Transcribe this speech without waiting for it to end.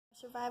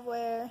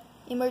Surviveware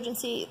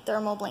emergency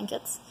thermal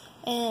blankets,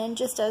 and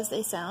just as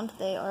they sound,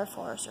 they are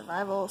for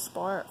survival,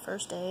 sport,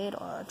 first aid,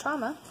 or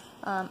trauma.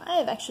 I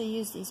have actually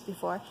used these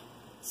before,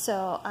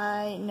 so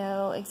I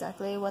know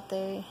exactly what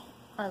they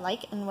are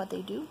like and what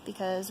they do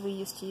because we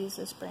used to use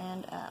this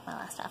brand at my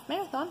last half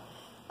marathon.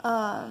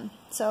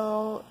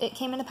 So it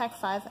came in a pack of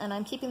 5, and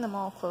I'm keeping them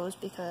all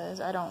closed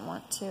because I don't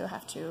want to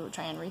have to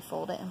try and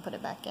refold it and put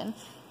it back in.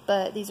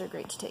 But these are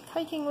great to take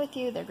hiking with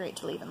you. They're great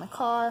to leave in the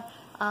car.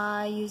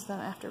 I use them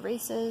after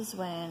races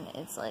when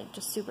it's like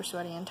just super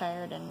sweaty and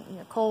tired and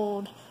you're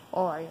cold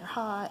or you're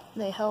hot.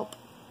 They help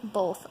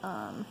both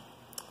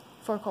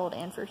for cold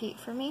and for heat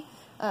for me.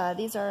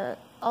 These are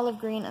olive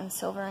green and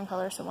silver in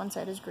color, so one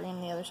side is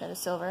green, the other side is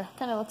silver.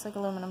 Kind of looks like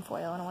aluminum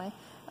foil in a way.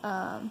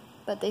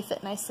 But they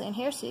fit nicely in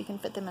here, so you can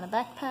fit them in a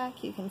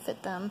backpack, you can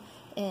fit them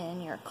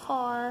in your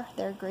car.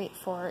 They're great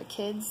for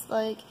kids,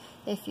 like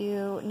if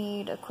you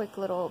need a quick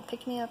little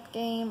pick-me-up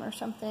game or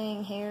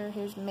something.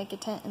 Here's make a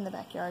tent in the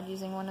backyard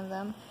using one of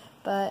them.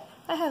 But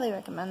I highly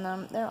recommend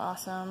them. They're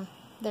awesome.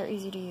 They're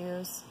easy to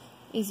use,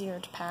 easier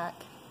to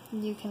pack.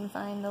 You can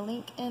find the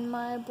link in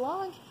my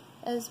blog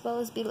as well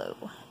as below.